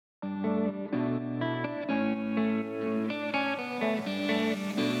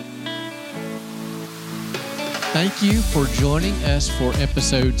Thank you for joining us for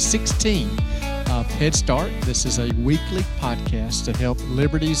episode 16 of Head Start. This is a weekly podcast to help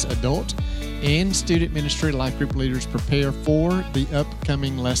Liberty's adult and student ministry life group leaders prepare for the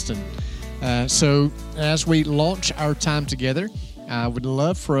upcoming lesson. So as we launch our time together, I would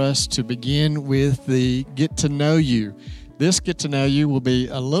love for us to begin with the Get to Know You. This Get to Know You will be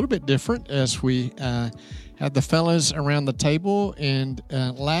a little bit different as we had the fellas around the table. And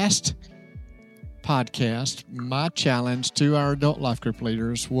last podcast, my challenge to our adult life group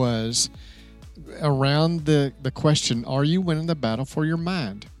leaders was around the question, are you winning the battle for your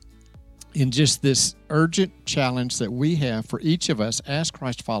mind? And just this urgent challenge that we have for each of us as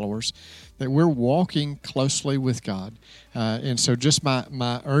Christ followers, that we're walking closely with God. And so just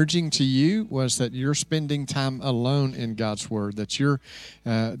my urging to you was that you're spending time alone in God's Word, that you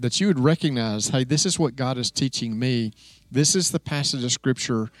would recognize, hey, this is what God is teaching me. This is the passage of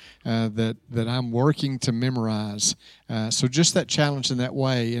Scripture that I'm working to memorize. So just that challenge in that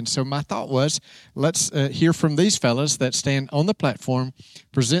way. And so my thought was, let's hear from these fellas that stand on the platform,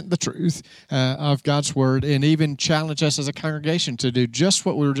 present the truth of God's Word, and even challenge us as a congregation to do just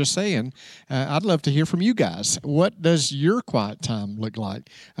what we were just saying. I'd love to hear from you guys. What does your quiet time look like?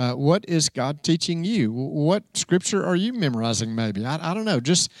 What is God teaching you? What Scripture are you memorizing maybe? I don't know,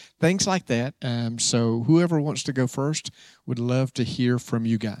 just things like that. So whoever wants to go first, would love to hear from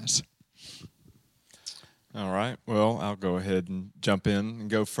you guys. All right. Well, I'll go ahead and jump in and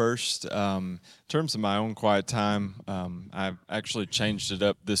go first. In terms of my own quiet time, I've actually changed it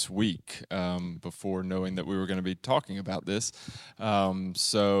up this week before knowing that we were going to be talking about this. Mine,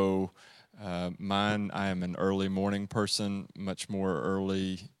 I am an early morning person, much more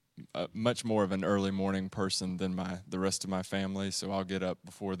of an early morning person than the rest of my family. So I'll get up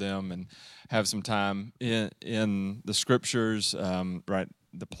before them and have some time in the Scriptures. Right,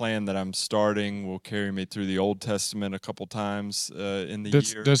 the plan that I'm starting will carry me through the Old Testament a couple times in the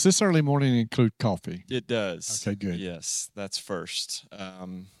year. Does this early morning include coffee? It does. Okay, good. Yes, that's first.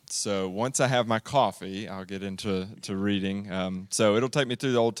 So once I have my coffee, I'll get into reading. So it'll take me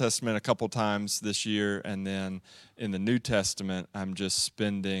through the Old Testament a couple times this year, and then in the New Testament, I'm just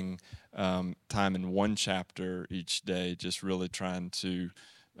spending time in one chapter each day, just really trying to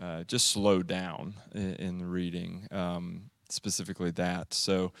just slow down in the reading, specifically that.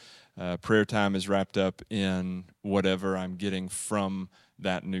 So prayer time is wrapped up in whatever I'm getting from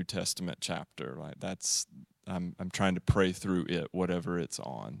that New Testament chapter. Like that's I'm trying to pray through it, whatever it's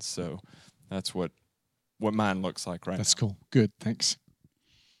on. So that's what mine looks like right now. That's cool. Good. Thanks.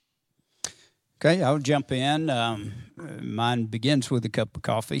 Okay, I'll jump in. Mine begins with a cup of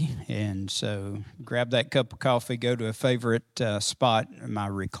coffee, and so grab that cup of coffee, go to a favorite spot, my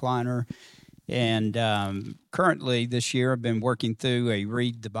recliner, and currently this year I've been working through a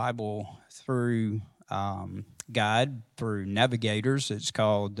Read the Bible Through guide through Navigators. It's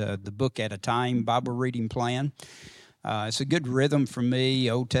called The Book at a Time Bible Reading Plan. It's a good rhythm for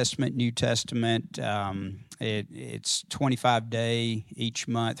me, Old Testament, New Testament. It's 25-day each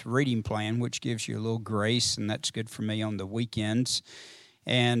month reading plan, which gives you a little grace, and that's good for me on the weekends.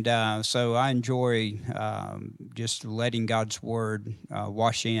 And so I enjoy just letting God's Word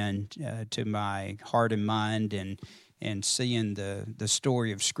wash in to my heart and mind, and seeing the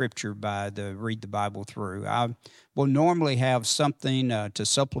story of Scripture by the Read the Bible Through. I will normally have something to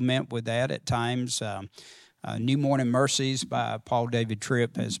supplement with that at times. New Morning Mercies by Paul David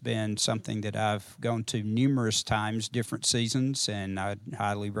Tripp has been something that I've gone to numerous times, different seasons, and I'd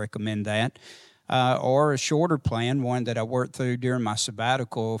highly recommend that. Or a shorter plan, one that I worked through during my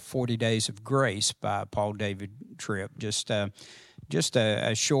sabbatical, 40 Days of Grace by Paul David Tripp. Just a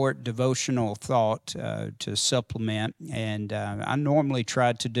short devotional thought to supplement. And I normally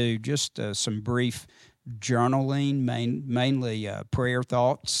try to do just some brief journaling, mainly prayer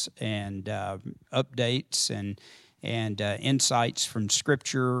thoughts and updates and insights from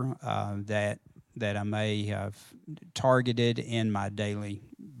Scripture that I may have targeted in my daily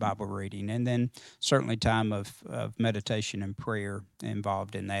Bible reading, and then certainly time of meditation and prayer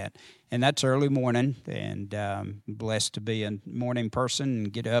involved in that. And that's early morning, and blessed to be a morning person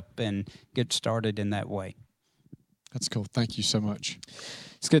and get up and get started in that way. That's cool. Thank you so much.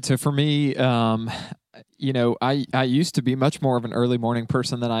 It's good. So for me, I used to be much more of an early morning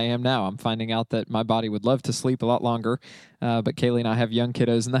person than I am now. I'm finding out that my body would love to sleep a lot longer, but Kaylee and I have young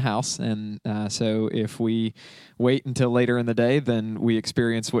kiddos in the house, and so if we wait until later in the day, then we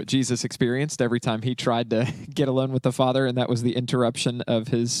experience what Jesus experienced every time he tried to get alone with the Father, and that was the interruption of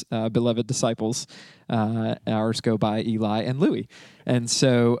his beloved disciples. Hours go by, Eli and Louie. And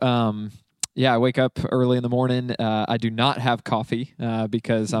so I wake up early in the morning. I do not have coffee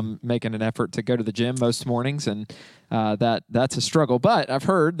because I'm making an effort to go to the gym most mornings, and that's a struggle. But I've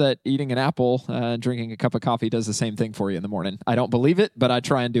heard that eating an apple and drinking a cup of coffee does the same thing for you in the morning. I don't believe it, but I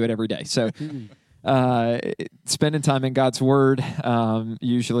try and do it every day. So spending time in God's Word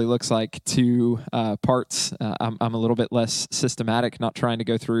usually looks like two parts. I'm a little bit less systematic, not trying to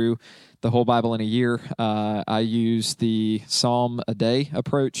go through the whole Bible in a year. I use the Psalm a day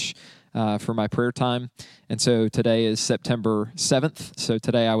approach for my prayer time. And so today is September 7th. So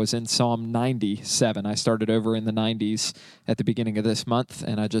today I was in Psalm 97. I started over in the 90s at the beginning of this month,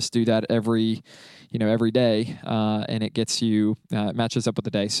 and I just do that every day, and it gets you, it matches up with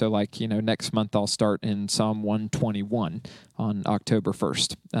the day. So like, next month I'll start in Psalm 121 on October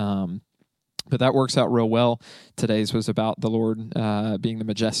 1st. But that works out real well. Today's was about the Lord being the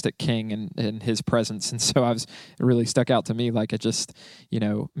majestic King and His presence. And so it really stuck out to me. Like it just,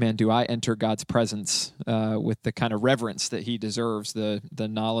 man, do I enter God's presence with the kind of reverence that He deserves, the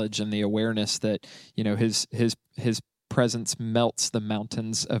knowledge and the awareness that, His presence melts the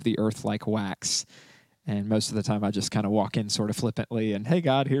mountains of the earth like wax. And most of the time I just kind of walk in sort of flippantly and, hey,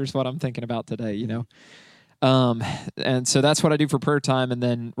 God, here's what I'm thinking about today, And so that's what I do for prayer time. And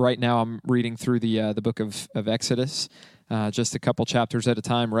then right now I'm reading through the book of Exodus, just a couple chapters at a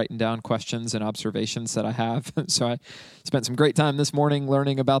time, writing down questions and observations that I have. So I spent some great time this morning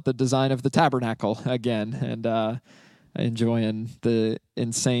learning about the design of the tabernacle again, and enjoying the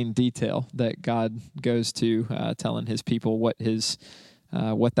insane detail that God goes to, telling His people what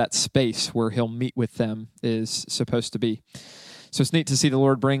that space where He'll meet with them is supposed to be. So it's neat to see the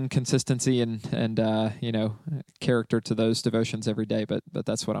Lord bring consistency and character to those devotions every day. But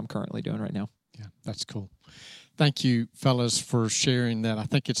that's what I'm currently doing right now. Yeah, that's cool. Thank you, fellas, for sharing that. I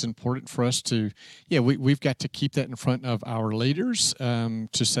think it's important for us to, we've got to keep that in front of our leaders to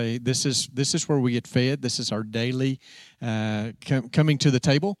say this is where we get fed. This is our daily coming to the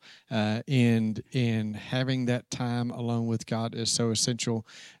table, and having that time alone with God is so essential.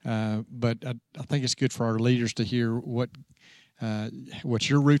 But I think it's good for our leaders to hear what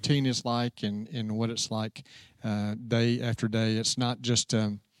your routine is like and what it's like day after day. It's not just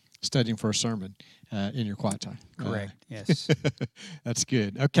studying for a sermon in your quiet time. Correct. Yes. That's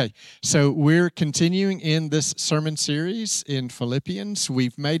good. Okay, so we're continuing in this sermon series in Philippians.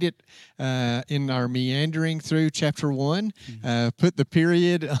 We've made it in our meandering through chapter 1, put the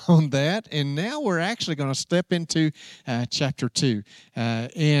period on that, and now we're actually going to step into chapter 2.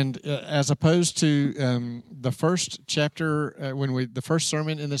 And as opposed to the first chapter, the first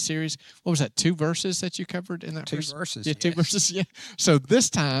sermon in the series, what was that, 2 verses that you covered in that? Two verses. Yeah, 2 verses, yeah. So this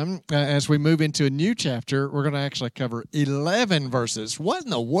time, as we move into a new chapter, we're going to actually cover 11 verses. What in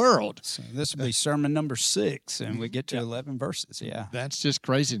the world? So this will be sermon number 6, and we get to 11 verses. Yeah, that's just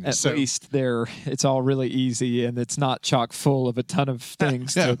craziness. At least it's all really easy, and it's not chock full of a ton of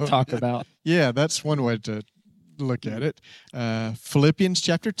things to talk about. Yeah, that's one way to look at it. Philippians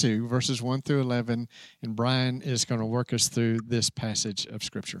chapter 2, verses 1 through 11, and Brian is going to work us through this passage of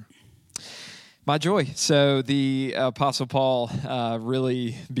Scripture. My joy. So the Apostle Paul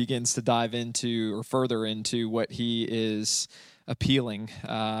really begins to dive into or further into what he is appealing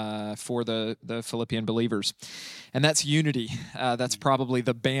for the Philippian believers. And that's unity. That's probably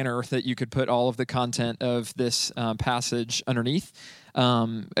the banner that you could put all of the content of this passage underneath.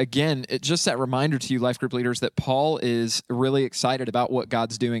 Again, just that reminder to you, life group leaders, that Paul is really excited about what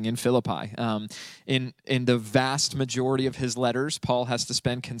God's doing in Philippi. In the vast majority of his letters, Paul has to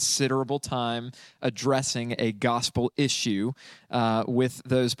spend considerable time addressing a gospel issue with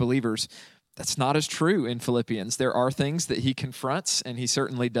those believers. That's not as true in Philippians. There are things that he confronts, and he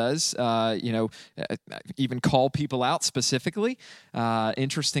certainly does, even call people out specifically.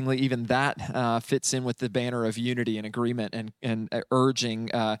 Interestingly, even that fits in with the banner of unity and agreement and urging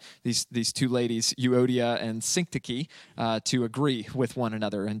these 2 ladies, Euodia and Syntyche, to agree with one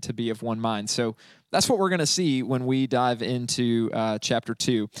another and to be of one mind. So that's what we're going to see when we dive into chapter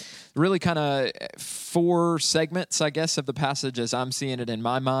 2. Really kind of 4 segments, I guess, of the passage as I'm seeing it in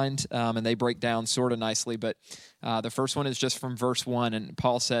my mind, and they break down sort of nicely. But the first one is just from verse 1, and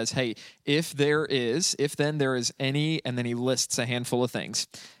Paul says, hey, if then there is any, and then he lists a handful of things.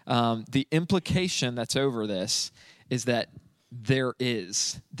 The implication that's over this is that there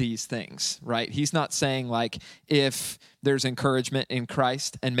is these things, right? He's not saying like if there's encouragement in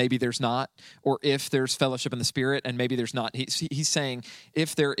Christ and maybe there's not, or if there's fellowship in the Spirit and maybe there's not. He's saying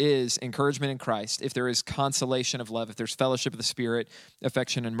if there is encouragement in Christ, if there is consolation of love, if there's fellowship of the Spirit,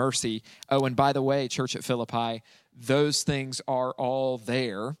 affection and mercy. Oh, and by the way, church at Philippi, those things are all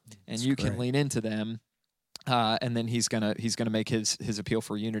there, and that's you great. Can lean into them. And then he's gonna make his appeal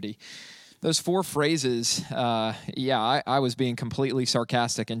for unity. Those four phrases, I was being completely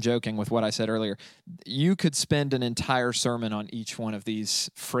sarcastic and joking with what I said earlier. You could spend an entire sermon on each one of these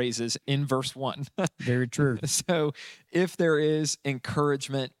phrases in verse 1. Very true. So if there is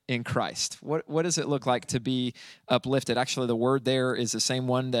encouragement in Christ, what does it look like to be uplifted? Actually, the word there is the same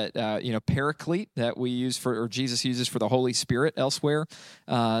one that, paraclete, that we use for, or Jesus uses for the Holy Spirit elsewhere.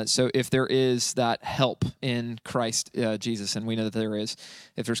 So if there is that help in Christ Jesus, and we know that there is,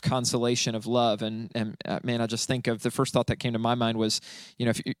 if there's consolation of love, and man, I just think of the first thought that came to my mind was,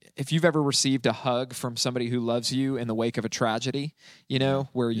 if you've ever received a hug from somebody who loves you in the wake of a tragedy,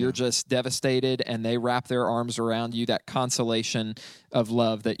 where you're just devastated and they wrap their arms around you, that consolation of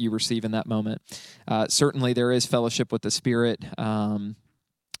love that you receive in that moment. Certainly there is fellowship with the Spirit.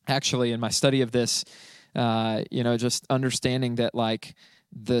 Actually, in my study of this, just understanding that like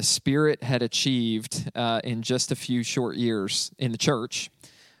the Spirit had achieved in just a few short years in the church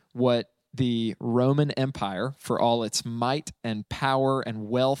what the Roman Empire, for all its might and power and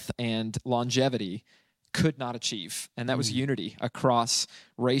wealth and longevity, could not achieve. And that was unity across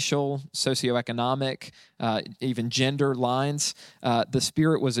racial, socioeconomic, even gender lines. The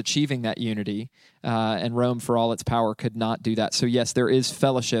Spirit was achieving that unity, and Rome, for all its power, could not do that. So yes, there is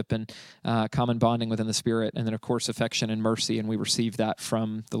fellowship and common bonding within the Spirit, and then of course affection and mercy, and we receive that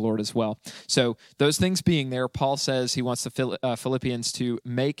from the Lord as well. So those things being there, Paul says he wants the Philippians to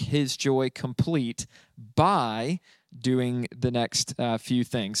make his joy complete by doing the next few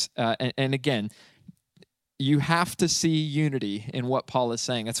things. And again, you have to see unity in what Paul is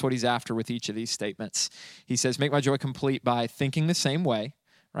saying. That's what he's after with each of these statements. He says, make my joy complete by thinking the same way,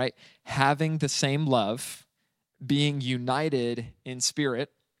 right? Having the same love, being united in spirit,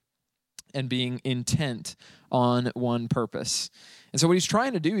 and being intent on one purpose. And so what he's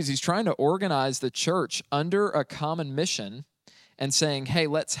trying to do is he's trying to organize the church under a common mission and saying, hey,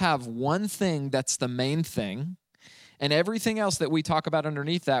 let's have one thing that's the main thing. And everything else that we talk about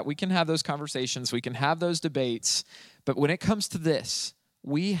underneath that, we can have those conversations, we can have those debates. But when it comes to this,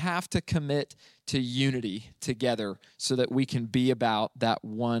 we have to commit to unity together so that we can be about that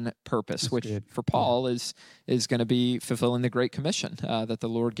one purpose, That's which good. for Paul is going to be fulfilling the Great Commission that the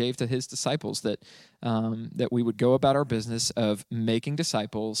Lord gave to his disciples, that we would go about our business of making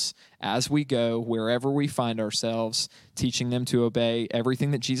disciples as we go, wherever we find ourselves, teaching them to obey everything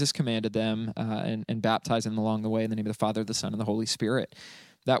that Jesus commanded them, and baptizing them along the way in the name of the Father, the Son, and the Holy Spirit.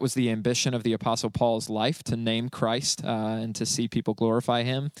 That was the ambition of the Apostle Paul's life, to name Christ and to see people glorify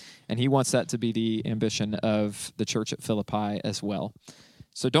him. And he wants that to be the ambition of the church at Philippi as well.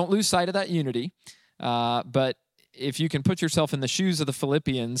 So don't lose sight of that unity. But if you can put yourself in the shoes of the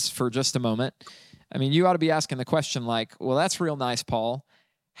Philippians for just a moment, I mean, you ought to be asking the question like, well, that's real nice, Paul.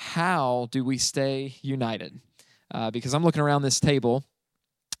 How do we stay united? Because I'm looking around this table,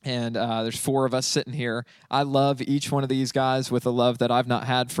 and there's four of us sitting here. I love each one of these guys with a love that I've not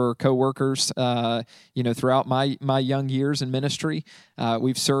had for coworkers, throughout my young years in ministry.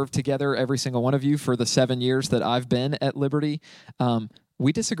 We've served together, every single one of you, for the 7 years that I've been at Liberty.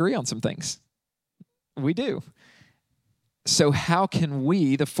 We disagree on some things. We do. So how can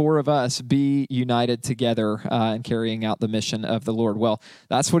we, the four of us, be united together in carrying out the mission of the Lord? Well,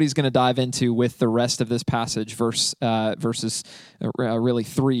 that's what he's going to dive into with the rest of this passage, verses really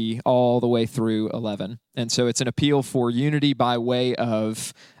 3 all the way through 11. And so it's an appeal for unity by way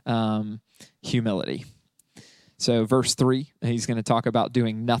of humility. So verse 3, he's going to talk about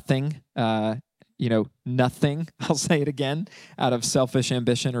doing nothing, nothing, I'll say it again, out of selfish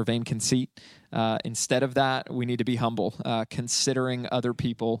ambition or vain conceit. Instead of that, we need to be humble, considering other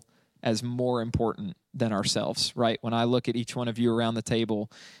people as more important than ourselves, right? When I look at each one of you around the table,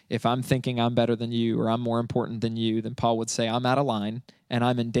 if I'm thinking I'm better than you or I'm more important than you, then Paul would say I'm out of line and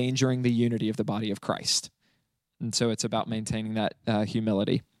I'm endangering the unity of the body of Christ. And so it's about maintaining that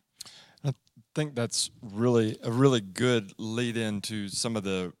humility. I think that's really a really good lead into some of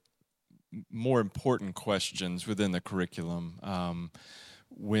the more important questions within the curriculum.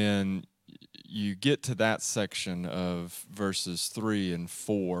 When you get to that section of verses 3 and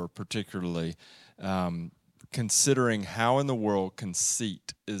 4, particularly, considering how in the world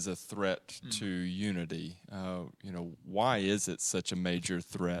conceit is a threat to unity. Why is it such a major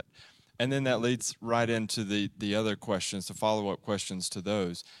threat? And then that leads right into the other questions, the follow-up questions to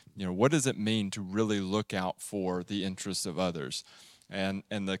those. What does it mean to really look out for the interests of others? And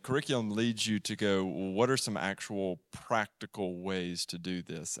the curriculum leads you to go, well, what are some actual practical ways to do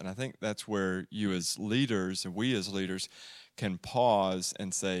this? And I think that's where you as leaders and we as leaders can pause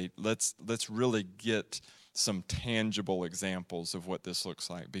and say, let's really get some tangible examples of what this looks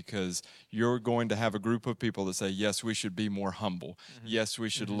like, because you're going to have a group of people that say, yes, we should be more humble. Mm-hmm. Yes, we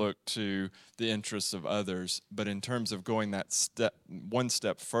should look to the interests of others. But in terms of going that one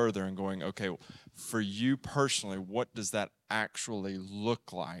step further and going, okay, for you personally, what does that actually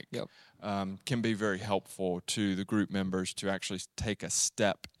look like? Yep. Can be very helpful to the group members to actually take a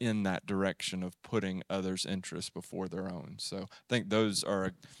step in that direction of putting others' interests before their own. So I think those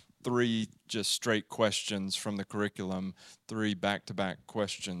are 3 just straight questions from the curriculum, 3 back-to-back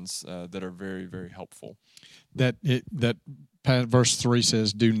questions that are very, very helpful. That verse 3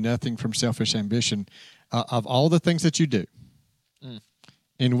 says, "Do nothing from selfish ambition." Of all the things that you do,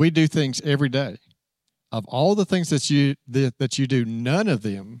 and we do things every day. Of all the things that you do, none of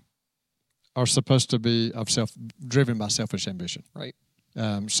them are supposed to be driven by selfish ambition. Right.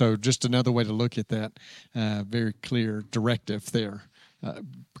 So just another way to look at that, very clear directive there.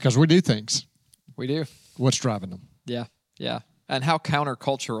 Because we do things. We do. What's driving them? Yeah, yeah. And how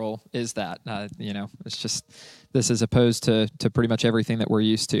countercultural is that? It's just this as opposed to pretty much everything that we're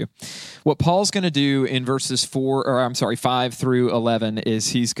used to. What Paul's going to do in verses 5 through 11 is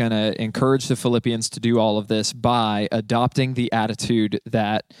he's going to encourage the Philippians to do all of this by adopting the attitude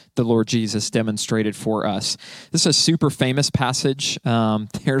that the Lord Jesus demonstrated for us. This is a super famous passage.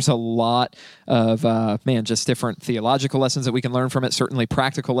 There's a lot of, just different theological lessons that we can learn from it, certainly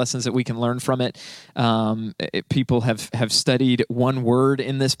practical lessons that we can learn from it. People have studied one word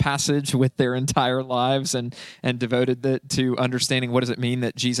in this passage with their entire lives and devoted to understanding what does it mean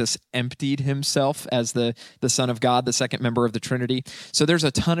that Jesus emptied himself as the Son of God, the second member of the Trinity. So there's a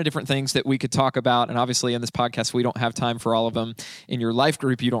ton of different things that we could talk about, and obviously in this podcast we don't have time for all of them. In your life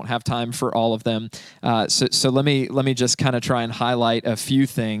group, you don't have time for all of them. So let me just kind of try and highlight a few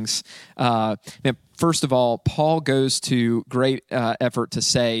things. First of all, Paul goes to great effort to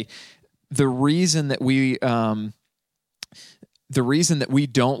say the reason that we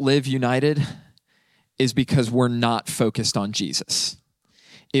don't live united is because we're not focused on Jesus.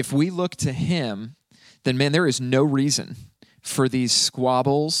 If we look to him, then there is no reason for these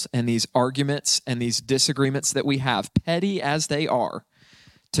squabbles and these arguments and these disagreements that we have, petty as they are,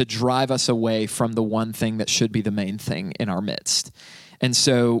 to drive us away from the one thing that should be the main thing in our midst. And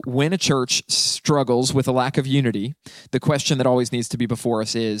so when a church struggles with a lack of unity, the question that always needs to be before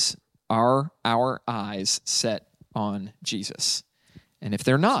us is, are our eyes set on Jesus? And if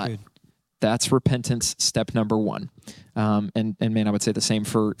they're not, that's repentance step number 1. And I would say the same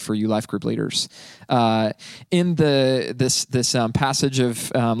for you life group leaders. In this passage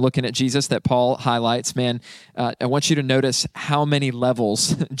of looking at Jesus that Paul highlights, I want you to notice how many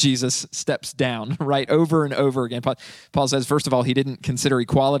levels Jesus steps down, right, over and over again. Paul says, first of all, he didn't consider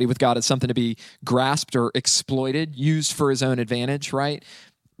equality with God as something to be grasped or exploited, used for his own advantage, right?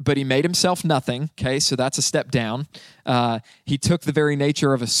 But he made himself nothing, okay, so that's a step down. He took the very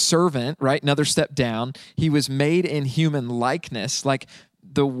nature of a servant, right, another step down. He was made in human likeness, like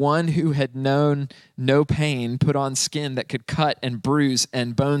the one who had known no pain, put on skin that could cut and bruise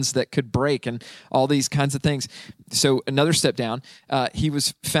and bones that could break and all these kinds of things. So another step down. He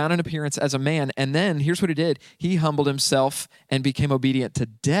was found in appearance as a man, and then here's what he did. He humbled himself and became obedient to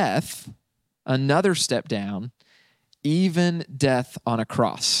death, another step down. Even death on a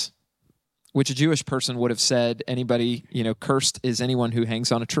cross, which a Jewish person would have said, anybody, cursed is anyone who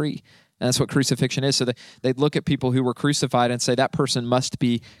hangs on a tree. And that's what crucifixion is. So they'd look at people who were crucified and say, that person must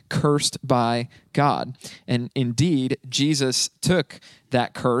be cursed by God. And indeed, Jesus took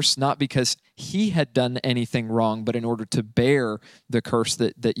that curse, not because he had done anything wrong, but in order to bear the curse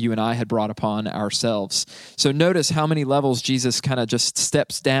that you and I had brought upon ourselves. So notice how many levels Jesus kind of just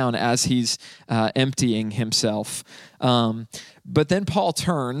steps down as he's emptying himself. But then Paul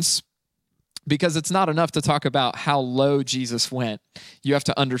turns, because it's not enough to talk about how low Jesus went. You have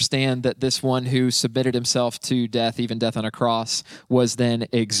to understand that this one who submitted himself to death, even death on a cross, was then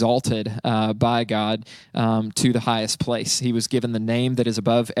exalted by God to the highest place. He was given the name that is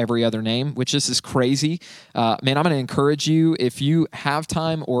above every other name, which is crazy. I'm going to encourage you, if you have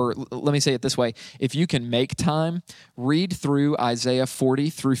time, or let me say it this way, if you can make time, read through Isaiah 40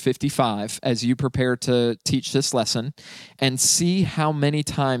 through 55 as you prepare to teach this lesson, and see how many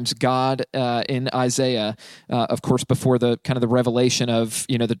times God in Isaiah, of course, before the kind of the revelation of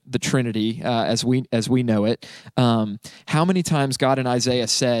the Trinity as we know it, how many times God in Isaiah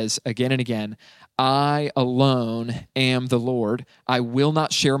says again and again, I alone am the Lord. I will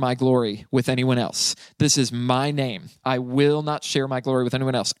not share my glory with anyone else. This is my name. I will not share my glory with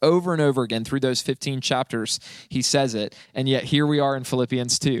anyone else. Over and over again through those 15 chapters, he says it. And yet here we are in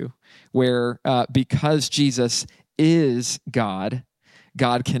Philippians 2, where because Jesus is God,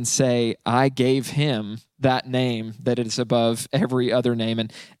 God can say, I gave him that name that is above every other name,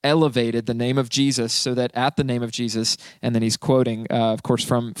 and elevated the name of Jesus so that at the name of Jesus, and then he's quoting, of course,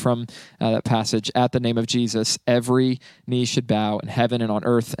 from that passage, at the name of Jesus, every knee should bow in heaven and on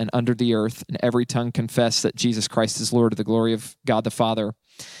earth and under the earth, and every tongue confess that Jesus Christ is Lord, to the glory of God the Father.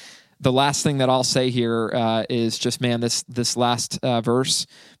 The last thing that I'll say here is just, man, this last verse,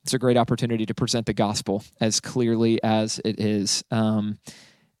 it's a great opportunity to present the gospel as clearly as it is.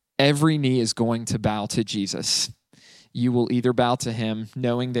 Every knee is going to bow to Jesus. You will either bow to him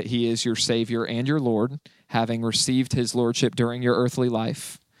knowing that he is your Savior and your Lord, having received his lordship during your earthly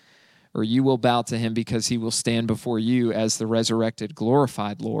life, or you will bow to him because he will stand before you as the resurrected,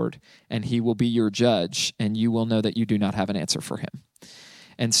 glorified Lord, and he will be your judge, and you will know that you do not have an answer for him.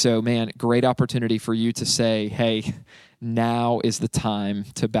 And so, man, great opportunity for you to say, hey, now is the time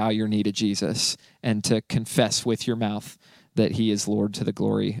to bow your knee to Jesus and to confess with your mouth that he is Lord, to the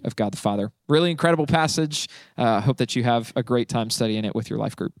glory of God the Father. Really incredible passage. Hope that you have a great time studying it with your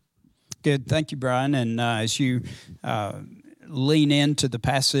life group. Good. Thank you, Brian. And as you lean into the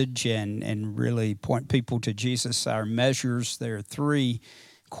passage and really point people to Jesus, our measures, there are 3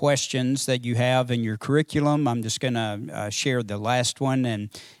 questions that you have in your curriculum. I'm just going to share the last one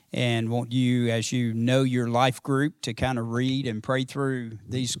and want you, as you know your life group, to kind of read and pray through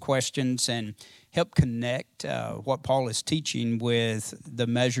these questions and help connect what Paul is teaching with the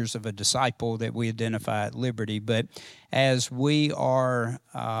measures of a disciple that we identify at Liberty. But as we are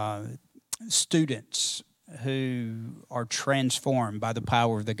students who are transformed by the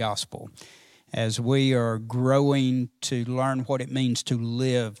power of the gospel, as we are growing to learn what it means to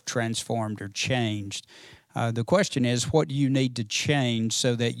live transformed or changed, the question is, what do you need to change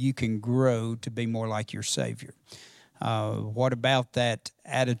so that you can grow to be more like your Savior? What about that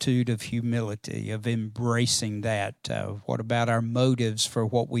attitude of humility, of embracing that? What about our motives for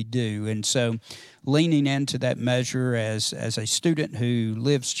what we do? And so leaning into that measure as a student who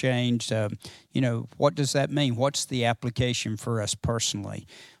lives changed, what does that mean? What's the application for us personally?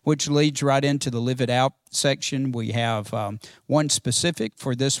 Which leads right into the Live It Out section. We have one specific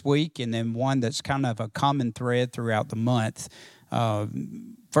for this week and then one that's kind of a common thread throughout the month.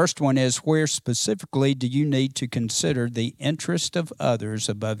 First one is, where specifically do you need to consider the interest of others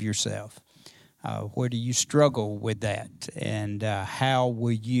above yourself? Where do you struggle with that? And how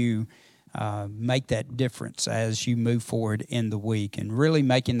will you make that difference as you move forward in the week? And really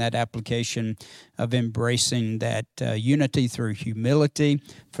making that application of embracing that unity through humility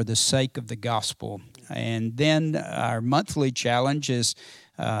for the sake of the gospel. And then our monthly challenge is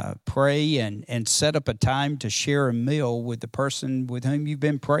pray and set up a time to share a meal with the person with whom you've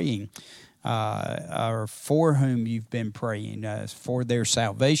been praying, or for whom you've been praying, for their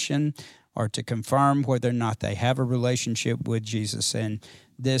salvation, or to confirm whether or not they have a relationship with Jesus. And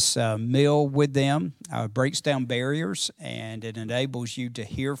this meal with them breaks down barriers, and it enables you to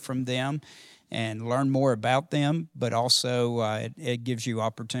hear from them and learn more about them, but also it gives you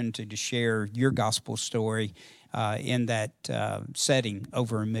opportunity to share your gospel story in that setting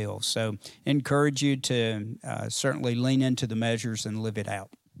over a meal. So encourage you to certainly lean into the measures and live it out.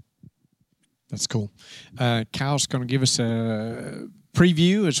 That's cool. Kyle's going to give us a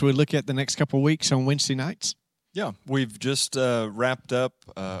preview as we look at the next couple of weeks on Wednesday nights. Yeah, we've just wrapped up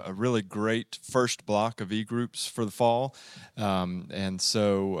a really great first block of e-groups for the fall. And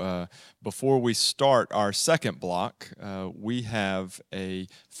so before we start our second block, we have a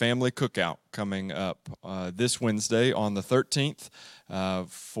family cookout coming up this Wednesday on the 13th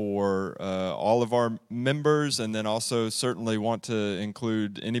for all of our members, and then also certainly want to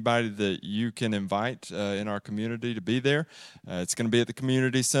include anybody that you can invite in our community to be there. It's going to be at the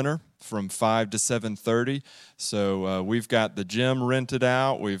community center from 5 to 7:30. So we've got the gym rented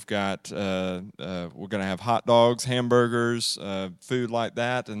out. We've got we're going to have hot dogs, hamburgers, food like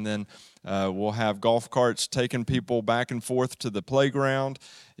that, and then we'll have golf carts taking people back and forth to the playground.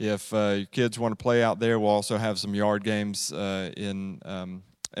 If your kids want to play out there, we'll also have some yard games in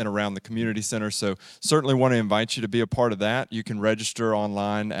and around the community center. So certainly want to invite you to be a part of that. You can register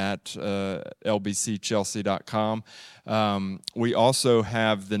online at lbcchelsea.com. We also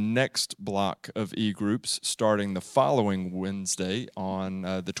have the next block of e-groups starting the following Wednesday on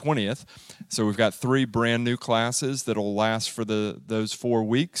the 20th. So we've got 3 brand new classes that will last for those 4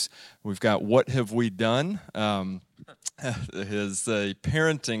 weeks. We've got What Have We Done? Is a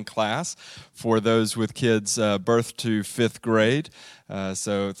parenting class for those with kids birth to 5th grade.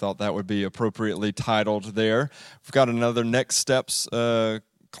 So thought that would be appropriately titled there. We've got another Next Steps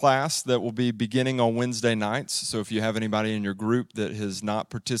class that will be beginning on Wednesday nights. So if you have anybody in your group that has not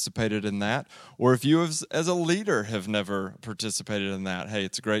participated in that, or if you as a leader have never participated in that, hey,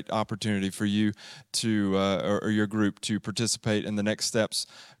 it's a great opportunity for you to or your group to participate in the Next Steps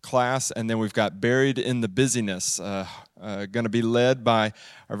class. And then we've got Buried in the Busyness, going to be led by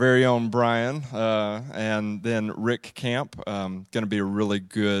our very own Brian, and then Rick Camp. Going to be a really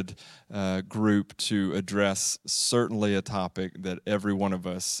good group to address certainly a topic that every one of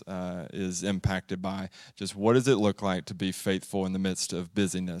us is impacted by. Just what does it look like to be faithful in the midst of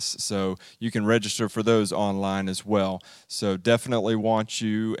busyness? So you can register for those online as well. So definitely want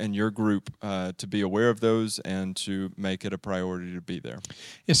you and your group to be aware of those and to make it a priority to be there.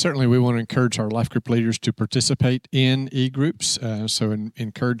 Yes, certainly we want to encourage our life group leaders to participate in e-groups. So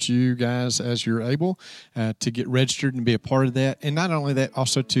encourage you guys as you're able to get registered and be a part of that. And not only that,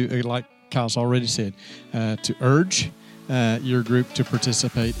 also to, like Kyle's already said, to urge your group to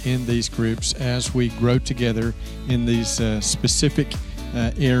participate in these groups as we grow together in these specific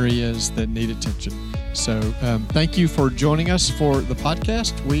areas that need attention. So thank you for joining us for the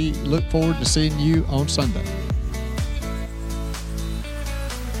podcast. We look forward to seeing you on Sunday.